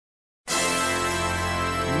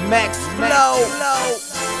Mine-Mex flow.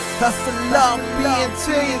 Hustle up,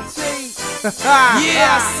 BNT.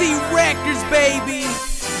 Yeah, I see records, baby.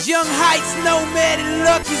 Young Heights, Nomad, and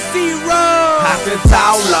Lucky Zero. Hopping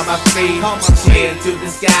tall on my feet, chin to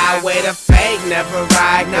the sky where the fake never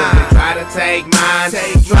ride. Cause they try to take mine,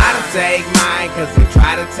 try to take mine. Cause they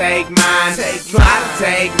try to take mine, try to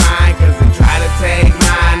take mine. Cause they try to take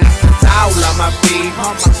mine. Hopping tall on my feet,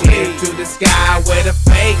 chin to the sky where the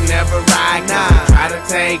fake never ride. Cause they try to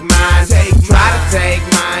take mine, try to take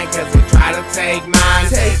mine. Cause they try to take mine,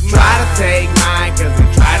 try to take mine. Cause they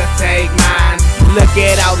try to take mine. Look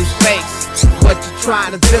at all these fakes, what you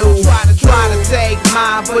trying to do? Trying to take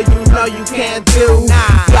mine, but you know you can't do.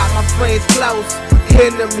 Got my friends close,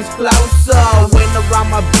 enemies closer. When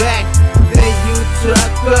around my back, then you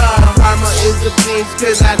took her. Karma is a bitch,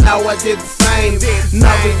 cause I know I did the same.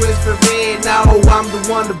 No regrets for me, no, I'm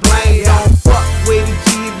the one to blame. Don't fuck with a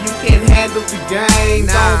G if you can't handle the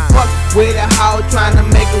game. Don't fuck with a hoe trying to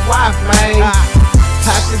make a wife, man.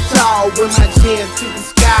 Hopping tall with my chin to the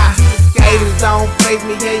sky. Haters don't face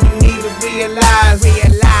me and you need to realize.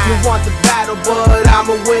 You want the battle but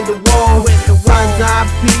I'ma win the war. Runs on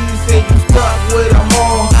peace and you stuck with a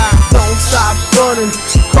whore. Don't stop running,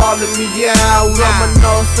 calling me out. I'm a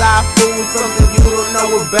northside fool, something you don't know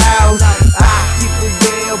about. I keep it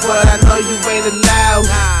real but I know you ain't allowed.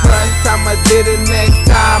 First time I did it, next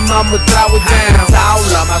time I'ma throw it down. Tall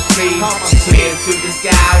on my feet, chin to the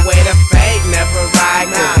sky where the fake never ride.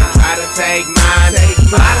 Cause they try to take mine,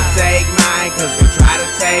 try to take mine. Cause they try to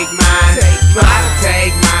take mine, try to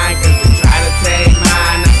take mine. Cause they try to take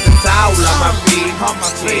mine. I'm tall on my feet,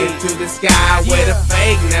 chin to the sky where the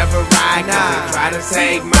fake never ride. Cause they try to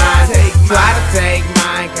take mine, try to take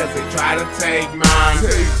mine. Cause they try to take mine,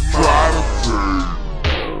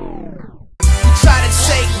 Try to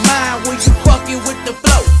take mine when you fucking with the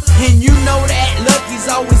flow. And you know that Lucky's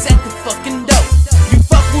always at the fucking door. You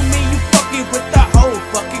fuck with me, you fucking with the whole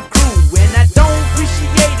fucking crew. And I don't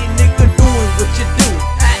appreciate it, nigga, doing what you do.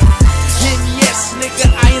 And yes, nigga,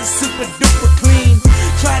 I am super duper clean.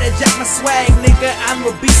 Try to jack my swag, nigga,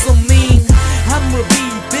 I'ma be so mean. I'ma be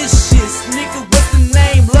vicious, nigga, what's the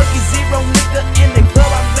name? Lucky Zero, nigga, in the club,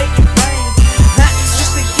 I make it rain.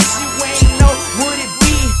 Just in case you ain't know what it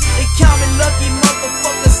be. They call me Lucky,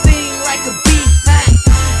 motherfucker, sting like a bee.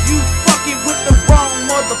 You fucking with the wrong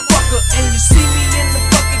motherfucker. And you see me in the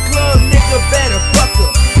fucking club, nigga, better fuck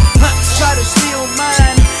her. Try to steal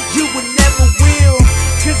mine, you would never will.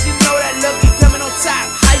 Cause you know that Lucky coming on top,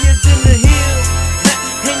 higher than the hill.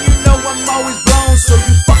 And you know I'm always blown, so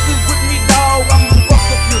you fucking with me, dawg, I'ma fuck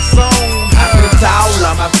up your zone. Hopping tall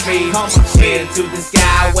on my feet, chin to the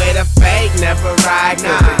sky where the fake never ride.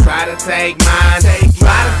 Cause they try to take mine,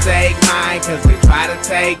 try to take mine. Cause they try to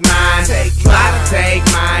take mine, try to take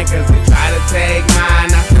mine. Cause they try to take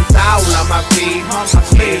mine. Hopping tall on my feet,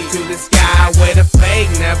 chin to the sky where the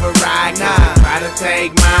fake never ride. Cause they try to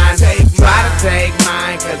take mine, try to take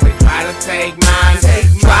mine. Cause they try to take mine,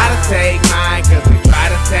 try to take mine. Cause they try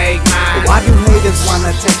to take mine. Why do haters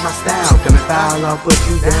wanna take my style? Come and foul, I'll put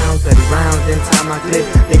you down. 30 rounds, then time I clip.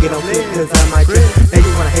 Nigga don't flip cause I might trip. They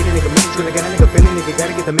just wanna hate a nigga, make sure they got a nigga feeling. Nigga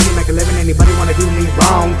gotta get the money, make a living. Anybody wanna do me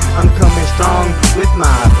wrong? I'm coming strong with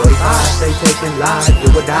my 45. Stay taking lies, do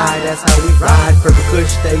or die, that's how we ride. Perfect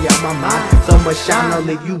kush, stay on my mind. So much shine, I'll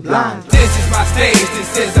leave you blind. This is my stage,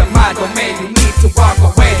 this is my domain. You need to walk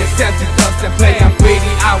away, accept it, doesn't play. I'm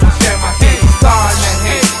greedy, I will share my hate. Star in the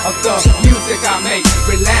hate of the music I make.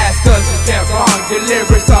 Relax, cause you get wrong. The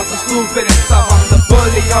lyrics are so stupid and stuff. I'm the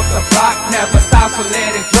bully of the block, never stop, so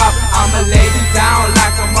let it